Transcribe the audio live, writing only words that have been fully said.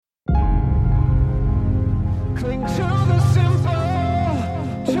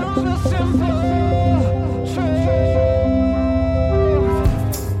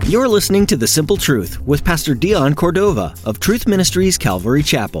You're listening to The Simple Truth with Pastor Dion Cordova of Truth Ministries Calvary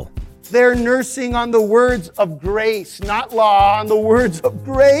Chapel. They're nursing on the words of grace, not law, on the words of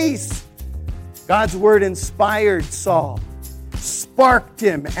grace. God's word inspired Saul, sparked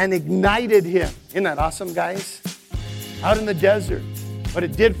him, and ignited him. Isn't that awesome, guys? Out in the desert. What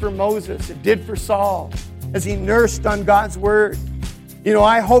it did for Moses, it did for Saul as he nursed on God's word. You know,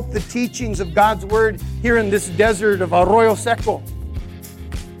 I hope the teachings of God's word here in this desert of Arroyo Seco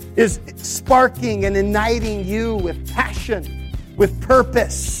is sparking and igniting you with passion, with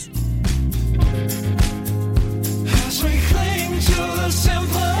purpose. As we cling to the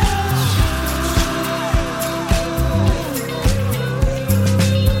simple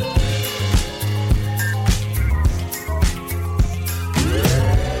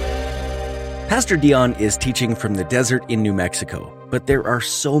Pastor Dion is teaching from the desert in New Mexico, but there are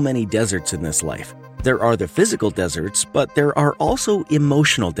so many deserts in this life. There are the physical deserts, but there are also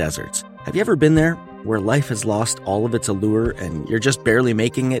emotional deserts. Have you ever been there, where life has lost all of its allure and you're just barely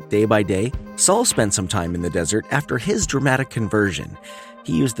making it day by day? Saul spent some time in the desert after his dramatic conversion.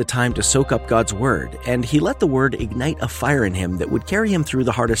 He used the time to soak up God's word, and he let the word ignite a fire in him that would carry him through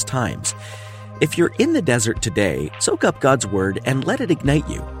the hardest times. If you're in the desert today, soak up God's word and let it ignite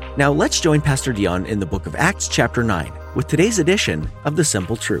you. Now let's join Pastor Dion in the book of Acts chapter 9 with today's edition of The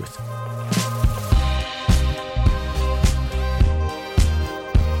Simple Truth.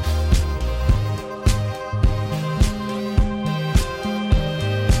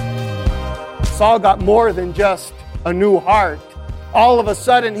 Saul got more than just a new heart. All of a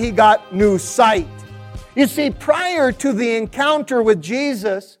sudden, he got new sight. You see, prior to the encounter with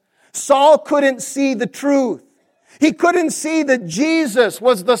Jesus, Saul couldn't see the truth. He couldn't see that Jesus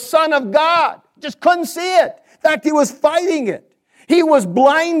was the Son of God. Just couldn't see it. In fact, he was fighting it. He was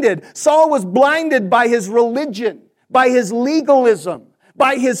blinded. Saul was blinded by his religion, by his legalism,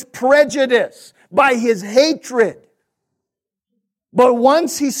 by his prejudice, by his hatred. But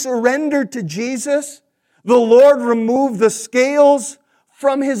once he surrendered to Jesus, the Lord removed the scales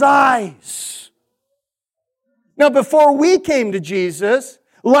from his eyes. Now, before we came to Jesus,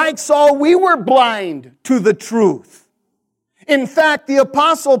 like Saul, we were blind to the truth. In fact, the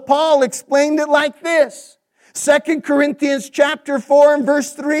Apostle Paul explained it like this. 2 Corinthians chapter 4 and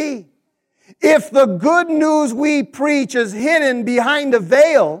verse 3. If the good news we preach is hidden behind a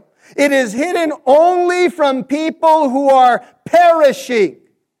veil, it is hidden only from people who are perishing.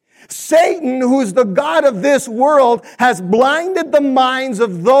 Satan, who's the god of this world, has blinded the minds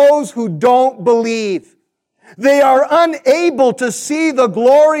of those who don't believe. They are unable to see the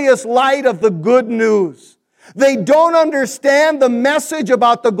glorious light of the good news. They don't understand the message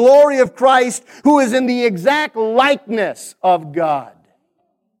about the glory of Christ, who is in the exact likeness of God.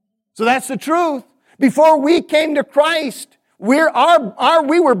 So that's the truth. Before we came to Christ, we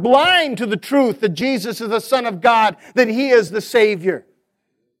were blind to the truth that Jesus is the Son of God, that He is the Savior.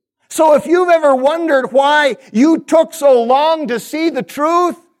 So if you've ever wondered why you took so long to see the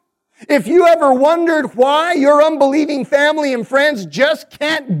truth, if you ever wondered why your unbelieving family and friends just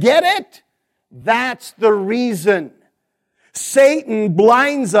can't get it, that's the reason. Satan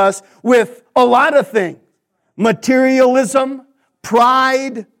blinds us with a lot of things. Materialism,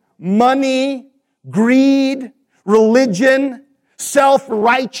 pride, money, greed, religion,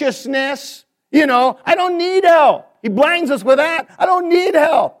 self-righteousness. You know, I don't need help. He blinds us with that. I don't need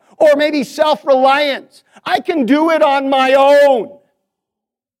help. Or maybe self-reliance. I can do it on my own.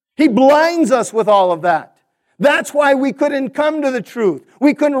 He blinds us with all of that. That's why we couldn't come to the truth.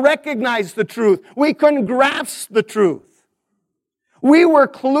 We couldn't recognize the truth. We couldn't grasp the truth. We were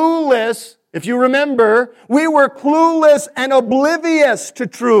clueless, if you remember, we were clueless and oblivious to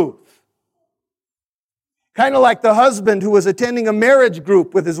truth. Kind of like the husband who was attending a marriage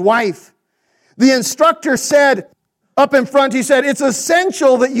group with his wife. The instructor said, up in front, he said, it's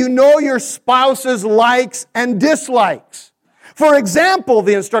essential that you know your spouse's likes and dislikes. For example,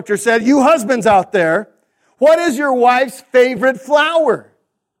 the instructor said, you husbands out there, what is your wife's favorite flower?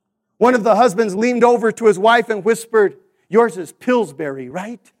 One of the husbands leaned over to his wife and whispered, yours is Pillsbury,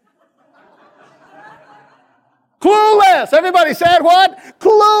 right? Clueless. Everybody said what?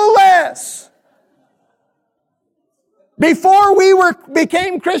 Clueless. Before we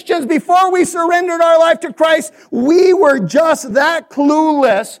became Christians, before we surrendered our life to Christ, we were just that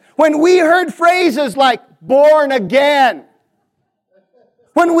clueless when we heard phrases like born again.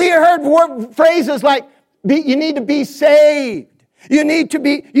 When we heard phrases like you need to be saved,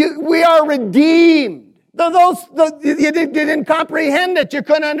 we are redeemed. You didn't comprehend it. You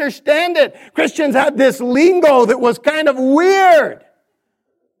couldn't understand it. Christians had this lingo that was kind of weird.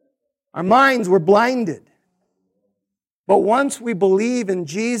 Our minds were blinded. But once we believe in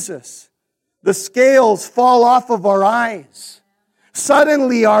Jesus, the scales fall off of our eyes.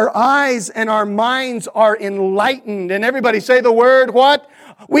 Suddenly our eyes and our minds are enlightened. And everybody say the word, what?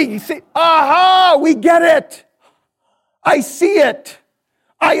 We say, aha, we get it. I see it.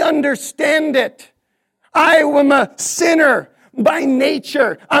 I understand it. I am a sinner by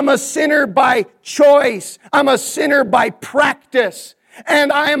nature. I'm a sinner by choice. I'm a sinner by practice.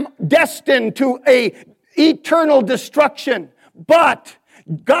 And I am destined to a eternal destruction. But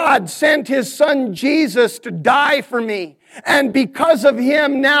God sent His Son Jesus to die for me. And because of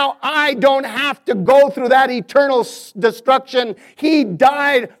Him, now I don't have to go through that eternal destruction. He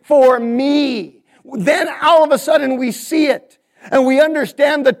died for me. Then all of a sudden we see it. And we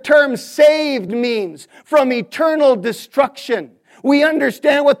understand the term saved means, from eternal destruction. We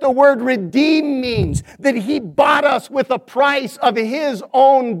understand what the word redeem means, that He bought us with a price of His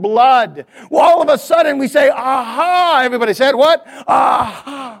own blood. Well, all of a sudden we say, aha. Everybody said what?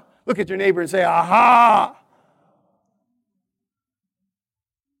 Aha. Look at your neighbor and say, aha.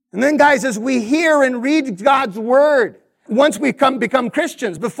 And then, guys, as we hear and read God's Word, once we become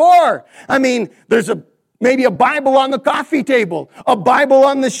Christians, there's maybe a Bible on the coffee table, a Bible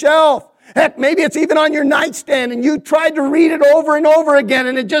on the shelf. Heck, maybe it's even on your nightstand, and you tried to read it over and over again,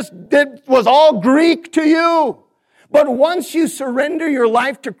 and it was all Greek to you. But once you surrender your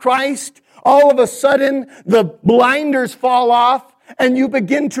life to Christ, all of a sudden, the blinders fall off, and you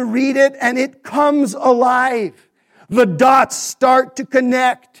begin to read it, and it comes alive. The dots start to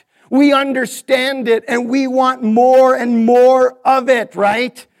connect. We understand it, and we want more and more of it,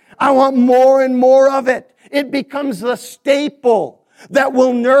 right? I want more and more of it. It becomes the staple that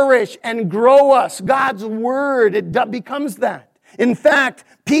will nourish and grow us. God's Word, it becomes that. In fact,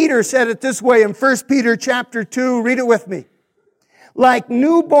 Peter said it this way in 1 Peter chapter 2. Read it with me. Like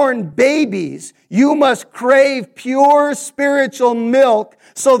newborn babies, you must crave pure spiritual milk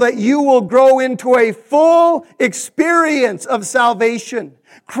so that you will grow into a full experience of salvation.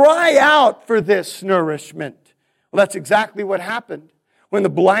 Cry out for this nourishment. Well, that's exactly what happened. When the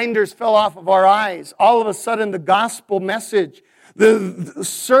blinders fell off of our eyes, all of a sudden the gospel message, the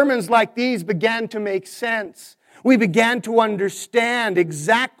sermons like these began to make sense. We began to understand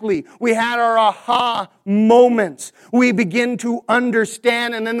exactly. We had our aha moments. We begin to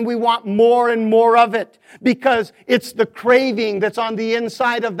understand, and then we want more and more of it because it's the craving that's on the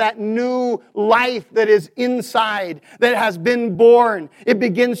inside of that new life that is inside, that has been born. It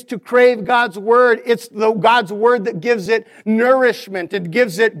begins to crave God's Word. It's God's Word that gives it nourishment. It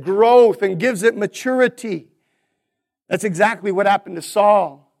gives it growth and gives it maturity. That's exactly what happened to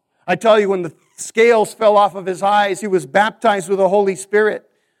Saul. I tell you, when the scales fell off of his eyes, he was baptized with the Holy Spirit.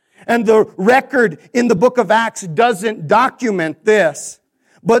 And the record in the book of Acts doesn't document this.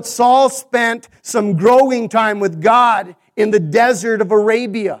 But Saul spent some growing time with God in the desert of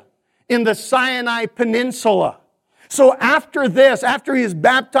Arabia, in the Sinai Peninsula. So after this, after he is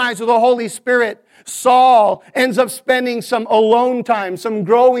baptized with the Holy Spirit, Saul ends up spending some alone time, some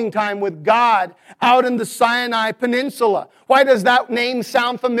growing time with God out in the Sinai Peninsula. Why does that name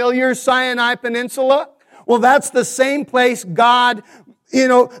sound familiar, Sinai Peninsula? Well, that's the same place that's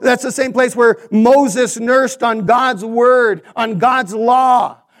the same place where Moses nursed on God's Word, on God's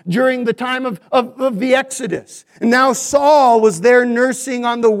law during the time of the Exodus. And now Saul was there nursing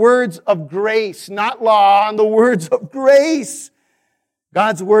on the words of grace, not law, on the words of grace.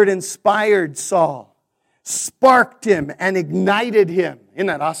 God's Word inspired Saul, sparked him, and ignited him. Isn't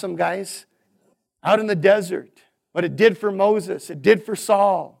that awesome, guys? Out in the desert, what it did for Moses, it did for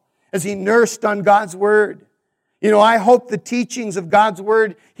Saul as he nursed on God's Word. I hope the teachings of God's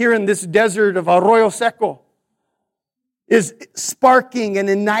Word here in this desert of Arroyo Seco is sparking and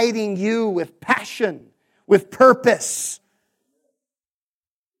igniting you with passion, with purpose.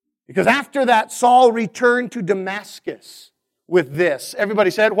 Because after that, Saul returned to Damascus with this. Everybody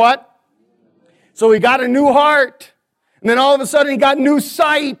said what? So he got a new heart. And then all of a sudden he got new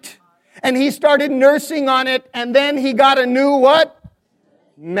sight. And he started nursing on it. And then he got a new what?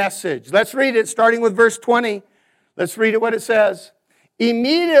 Message. Let's read it, starting with verse 20. Let's read it what it says.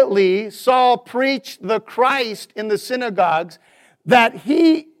 Immediately Saul preached the Christ in the synagogues, that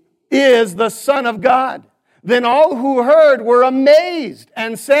he is the Son of God. Then all who heard were amazed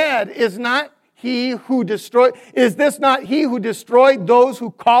and said, Is this not he who destroyed those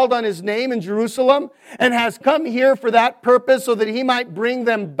who called on his name in Jerusalem, and has come here for that purpose, so that he might bring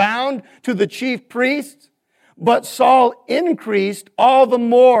them bound to the chief priests? But Saul increased all the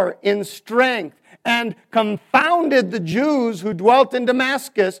more in strength and confounded the Jews who dwelt in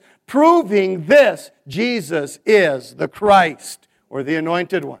Damascus, proving this: Jesus is the Christ, or the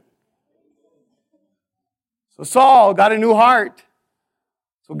Anointed One. So Saul got a new heart.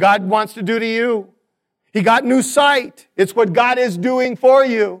 That's what God wants to do to you. He got new sight. It's what God is doing for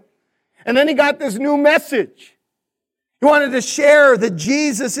you. And then he got this new message. He wanted to share that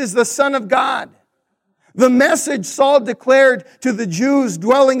Jesus is the Son of God. The message Saul declared to the Jews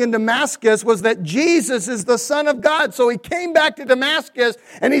dwelling in Damascus was that Jesus is the Son of God. So he came back to Damascus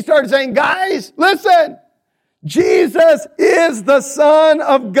and he started saying, guys, listen, Jesus is the Son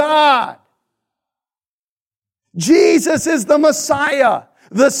of God. Jesus is the Messiah,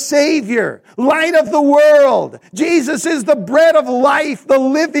 the Savior, light of the world. Jesus is the bread of life, the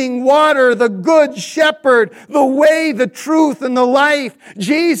living water, the good shepherd, the way, the truth, and the life.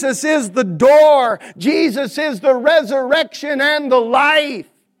 Jesus is the door. Jesus is the resurrection and the life.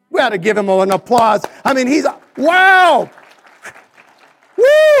 We ought to give him an applause. I mean, wow!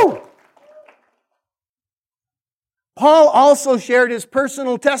 Woo! Paul also shared his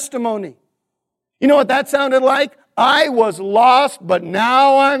personal testimony. You know what that sounded like? I was lost, but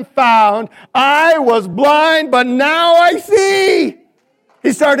now I'm found. I was blind, but now I see.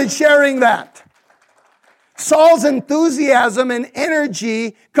 He started sharing that. Saul's enthusiasm and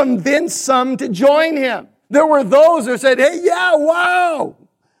energy convinced some to join him. There were those who said, hey, yeah, wow.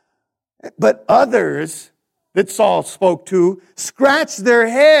 But others that Saul spoke to scratched their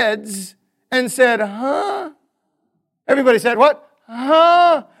heads and said, huh? Everybody said, what?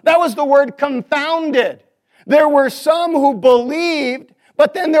 Huh? That was the word confounded. There were some who believed,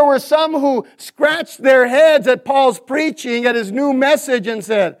 but then there were some who scratched their heads at Paul's preaching, at his new message, and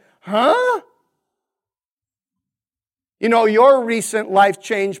said, huh? You know, your recent life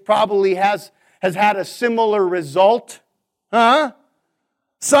change probably has had a similar result. Huh?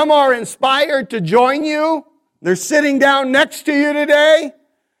 Some are inspired to join you. They're sitting down next to you today.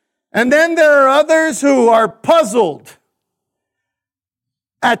 And then there are others who are puzzled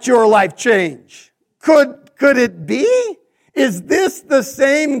at your life change. Could it be? Is this the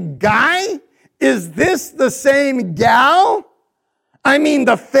same guy? Is this the same gal? I mean,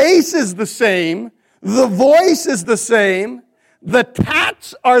 the face is the same. The voice is the same. The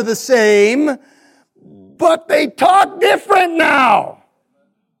tats are the same. But they talk different now.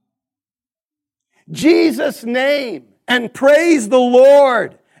 Jesus' name and praise the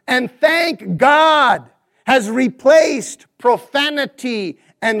Lord and thank God has replaced profanity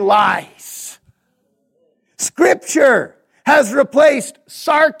and lies. Scripture has replaced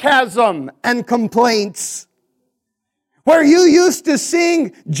sarcasm and complaints. Where you used to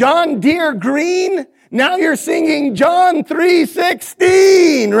sing John Deere Green, now you're singing John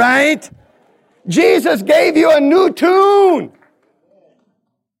 3:16, right? Jesus gave you a new tune.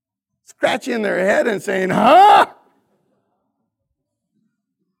 Scratching their head and saying, huh?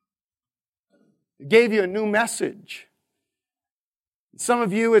 He gave you a new message. Some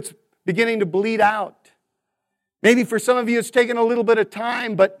of you, it's beginning to bleed out. Maybe for some of you, it's taken a little bit of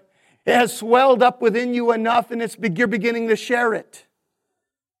time, but it has swelled up within you enough and you're beginning to share it.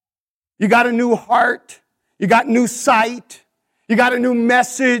 You got a new heart. You got new sight. You got a new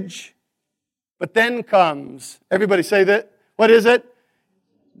message. But then comes, everybody say that, what is it?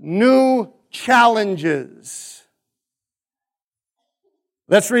 New challenges.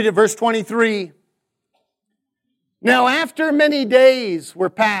 Let's read it, verse 23. Now, after many days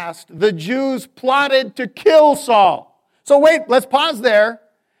were passed, the Jews plotted to kill Saul. So wait, let's pause there.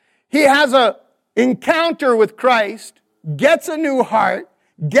 He has an encounter with Christ, gets a new heart,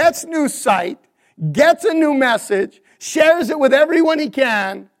 gets new sight, gets a new message, shares it with everyone he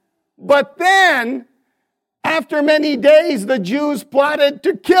can. But then, after many days, the Jews plotted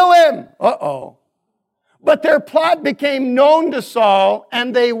to kill him. Uh-oh. But their plot became known to Saul,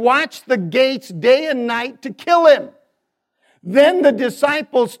 and they watched the gates day and night to kill him. Then the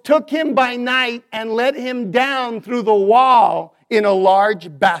disciples took him by night and let him down through the wall in a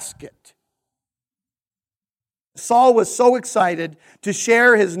large basket. Saul was so excited to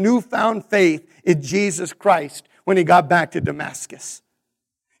share his newfound faith in Jesus Christ when he got back to Damascus.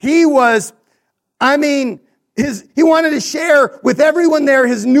 He wanted to share with everyone there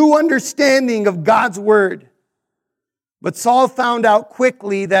his new understanding of God's Word. But Saul found out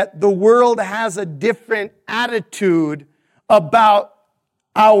quickly that the world has a different attitude about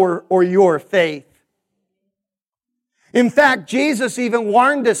our or your faith. In fact, Jesus even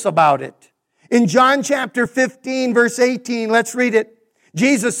warned us about it. In John chapter 15, verse 18, let's read it.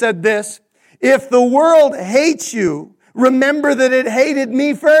 Jesus said this, "If the world hates you, remember that it hated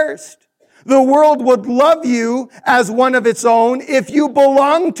me first. The world would love you as one of its own if you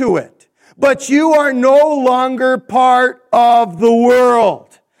belong to it. But you are no longer part of the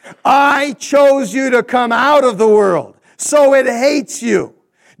world. I chose you to come out of the world, so it hates you.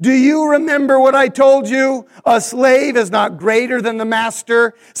 Do you remember what I told you? A slave is not greater than the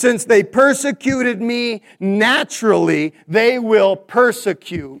master. Since they persecuted me, naturally they will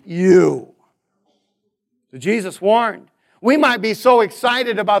persecute you. So Jesus warned. We might be so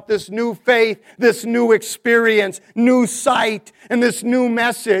excited about this new faith, this new experience, new sight, and this new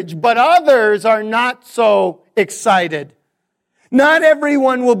message, but others are not so excited. Not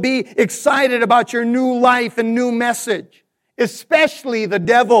everyone will be excited about your new life and new message, especially the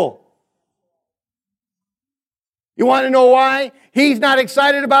devil. You want to know why? He's not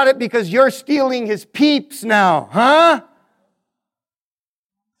excited about it because you're stealing his peeps now, huh?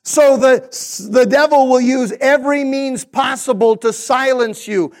 So the devil will use every means possible to silence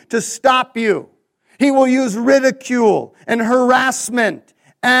you, to stop you. He will use ridicule and harassment.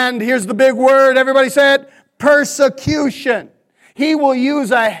 And here's the big word, everybody said, persecution. He will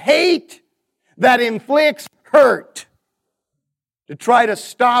use a hate that inflicts hurt to try to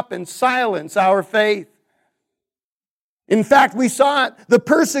stop and silence our faith. In fact, we saw it. The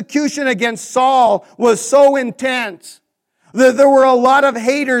persecution against Saul was so intense. There were a lot of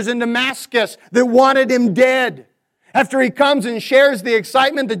haters in Damascus that wanted him dead. After he comes and shares the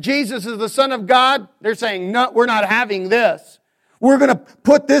excitement that Jesus is the Son of God, they're saying, no, we're not having this. We're going to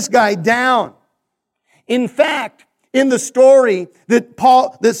put this guy down. In fact, in the story that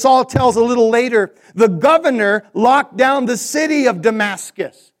Saul tells a little later, the governor locked down the city of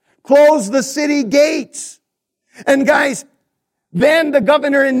Damascus, closed the city gates. And guys, then the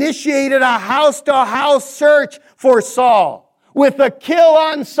governor initiated a house-to-house search for Saul with a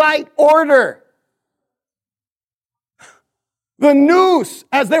kill-on-sight order. The noose,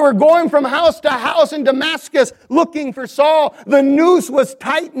 as they were going from house to house in Damascus looking for Saul, the noose was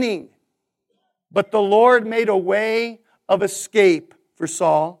tightening. But the Lord made a way of escape for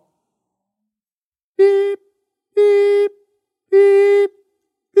Saul. Beep, beep, beep,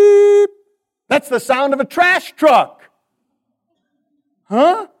 beep. That's the sound of a trash truck.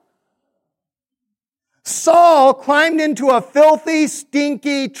 Huh? Saul climbed into a filthy,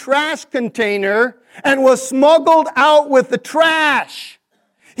 stinky trash container and was smuggled out with the trash.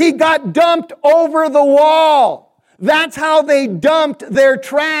 He got dumped over the wall. That's how they dumped their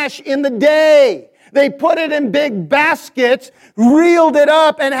trash in the day. They put it in big baskets, reeled it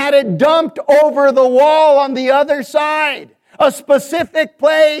up, and had it dumped over the wall on the other side. A specific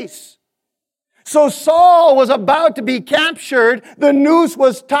place. So Saul was about to be captured. The noose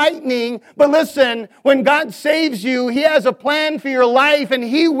was tightening. But listen, when God saves you, He has a plan for your life and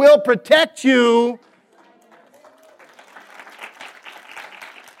He will protect you.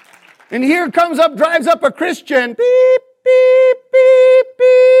 And here drives up a Christian. Beep, beep, beep,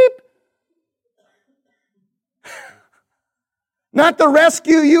 beep. Not the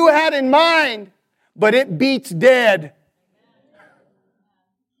rescue you had in mind, but it beats dead.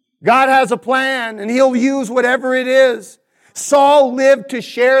 God has a plan, and He'll use whatever it is. Saul lived to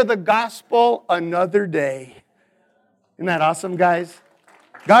share the gospel another day. Isn't that awesome, guys?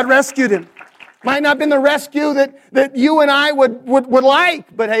 God rescued him. Might not have been the rescue that you and I would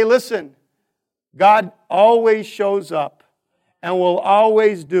like, but hey, listen. God always shows up and will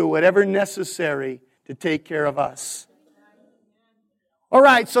always do whatever necessary to take care of us. All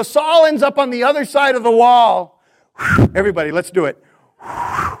right, so Saul ends up on the other side of the wall. Everybody, let's do it.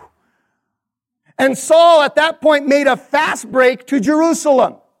 And Saul at that point made a fast break to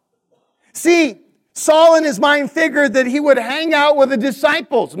Jerusalem. See, Saul in his mind figured that he would hang out with the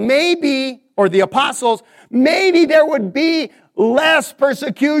disciples, maybe, or the apostles, maybe there would be less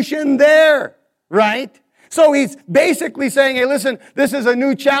persecution there, right? So he's basically saying, hey, listen, this is a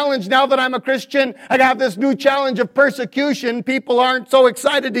new challenge. Now that I'm a Christian, I got this new challenge of persecution. People aren't so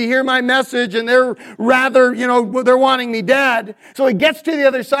excited to hear my message, and they're rather, they're wanting me dead. So he gets to the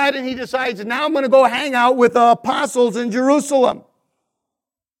other side, and he decides, now I'm going to go hang out with the apostles in Jerusalem.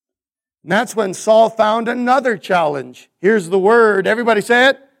 And that's when Saul found another challenge. Here's the word. Everybody say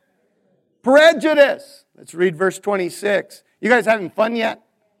it. Prejudice. Let's read verse 26. You guys having fun yet?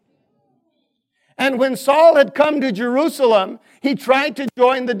 And when Saul had come to Jerusalem, he tried to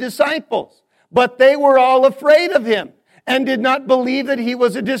join the disciples, but they were all afraid of him and did not believe that he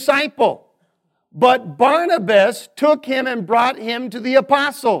was a disciple. But Barnabas took him and brought him to the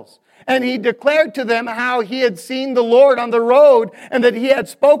apostles. And he declared to them how he had seen the Lord on the road and that he had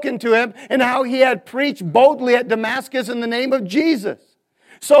spoken to him and how he had preached boldly at Damascus in the name of Jesus.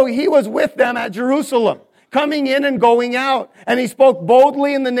 So he was with them at Jerusalem, coming in and going out. And he spoke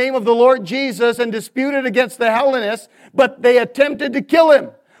boldly in the name of the Lord Jesus and disputed against the Hellenists, but they attempted to kill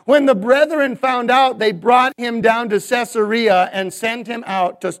him. When the brethren found out, they brought him down to Caesarea and sent him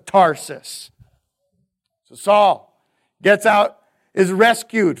out to Tarsus. So Saul gets out is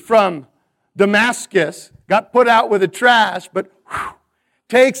rescued from Damascus, got put out with the trash, but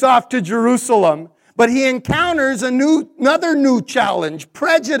takes off to Jerusalem. But he encounters another new challenge,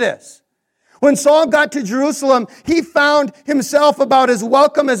 prejudice. When Saul got to Jerusalem, he found himself about as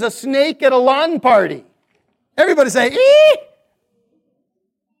welcome as a snake at a lawn party. Everybody say, "Ee!"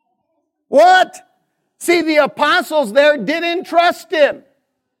 What? See, the apostles there didn't trust him.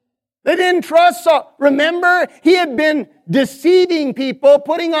 They didn't trust Saul. Remember, he had been deceiving people,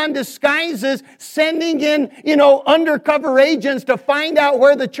 putting on disguises, sending in, undercover agents to find out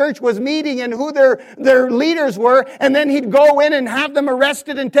where the church was meeting and who their leaders were. And then he'd go in and have them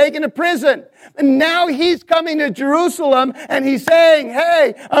arrested and taken to prison. And now he's coming to Jerusalem and he's saying,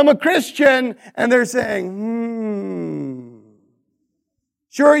 "Hey, I'm a Christian." And they're saying,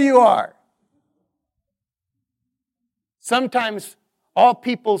 "Sure you are." Sometimes all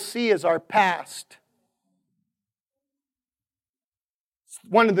people see is our past. It's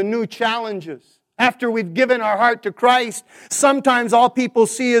one of the new challenges. After we've given our heart to Christ, sometimes all people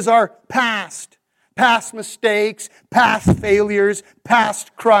see is our past. Past mistakes, past failures,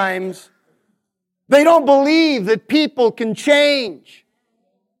 past crimes. They don't believe that people can change.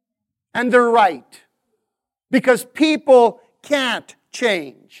 And they're right. Because people can't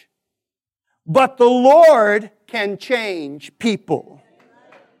change. But the Lord can change people.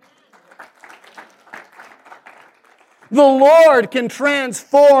 The Lord can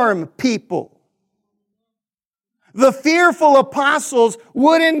transform people. The fearful apostles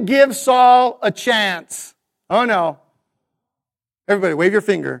wouldn't give Saul a chance. Oh no. Everybody, wave your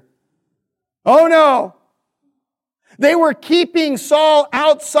finger. Oh no. They were keeping Saul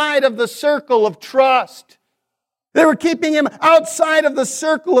outside of the circle of trust. They were keeping him outside of the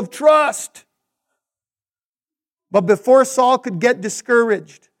circle of trust. But before Saul could get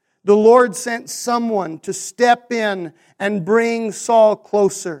discouraged, the Lord sent someone to step in and bring Saul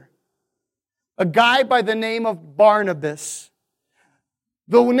closer. A guy by the name of Barnabas.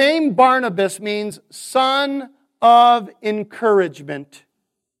 The name Barnabas means son of encouragement.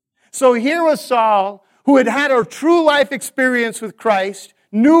 So here was Saul, who had had a true life experience with Christ,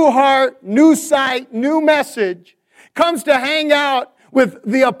 new heart, new sight, new message, comes to hang out with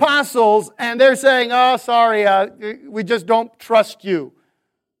the apostles, and they're saying, "Oh, sorry, we just don't trust you."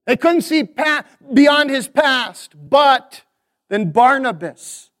 They couldn't see beyond his past. But then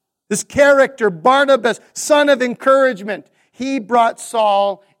Barnabas, this character, Barnabas, son of encouragement, he brought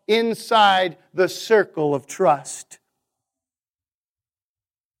Saul inside the circle of trust.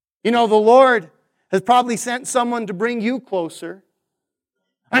 The Lord has probably sent someone to bring you closer.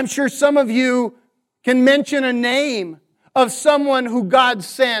 I'm sure some of you can mention a name of someone who God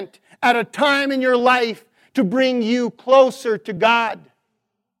sent at a time in your life to bring you closer to God.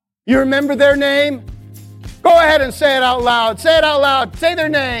 You remember their name? Go ahead and say it out loud. Say it out loud. Say their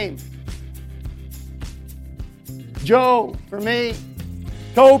name. Joe, for me.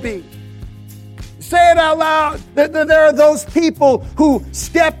 Toby. Say it out loud. There are those people who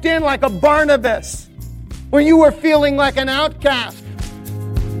stepped in like a Barnabas when you were feeling like an outcast.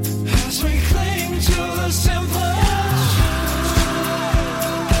 As we cling to the simple.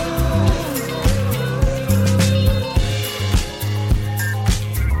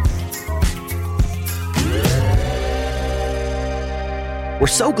 We're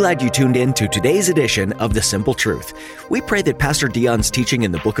so glad you tuned in to today's edition of The Simple Truth. We pray that Pastor Dion's teaching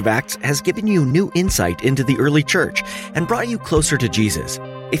in the book of Acts has given you new insight into the early church and brought you closer to Jesus.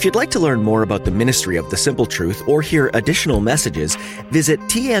 If you'd like to learn more about the ministry of The Simple Truth or hear additional messages, visit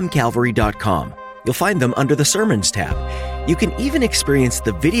tmcalvary.com. You'll find them under the Sermons tab. You can even experience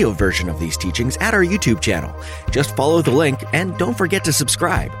the video version of these teachings at our YouTube channel. Just follow the link and don't forget to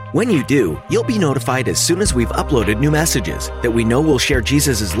subscribe. When you do, you'll be notified as soon as we've uploaded new messages that we know will share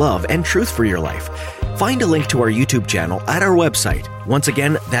Jesus' love and truth for your life. Find a link to our YouTube channel at our website. Once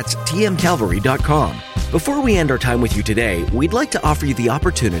again, that's tmcalvary.com. Before we end our time with you today, we'd like to offer you the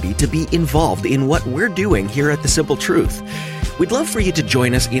opportunity to be involved in what we're doing here at The Simple Truth. We'd love for you to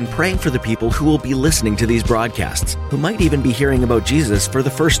join us in praying for the people who will be listening to these broadcasts, who might even be hearing about Jesus for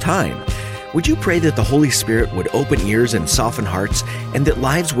the first time. Would you pray that the Holy Spirit would open ears and soften hearts, and that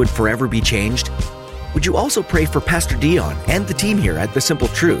lives would forever be changed? Would you also pray for Pastor Dion and the team here at The Simple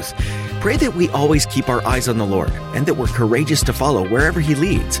Truth? Pray that we always keep our eyes on the Lord, and that we're courageous to follow wherever He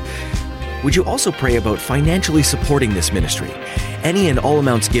leads. Would you also pray about financially supporting this ministry? Any and all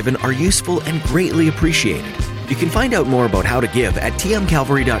amounts given are useful and greatly appreciated. You can find out more about how to give at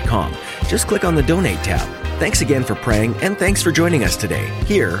tmcalvary.com. Just click on the Donate tab. Thanks again for praying, and thanks for joining us today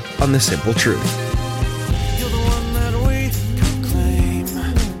here on The Simple Truth. You're the one that we proclaim.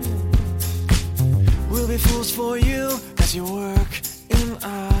 We'll be fools for you as you work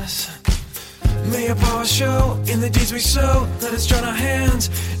May your power show in the deeds we sow. Let us join our hands,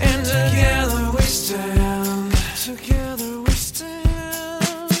 and together we stand. Together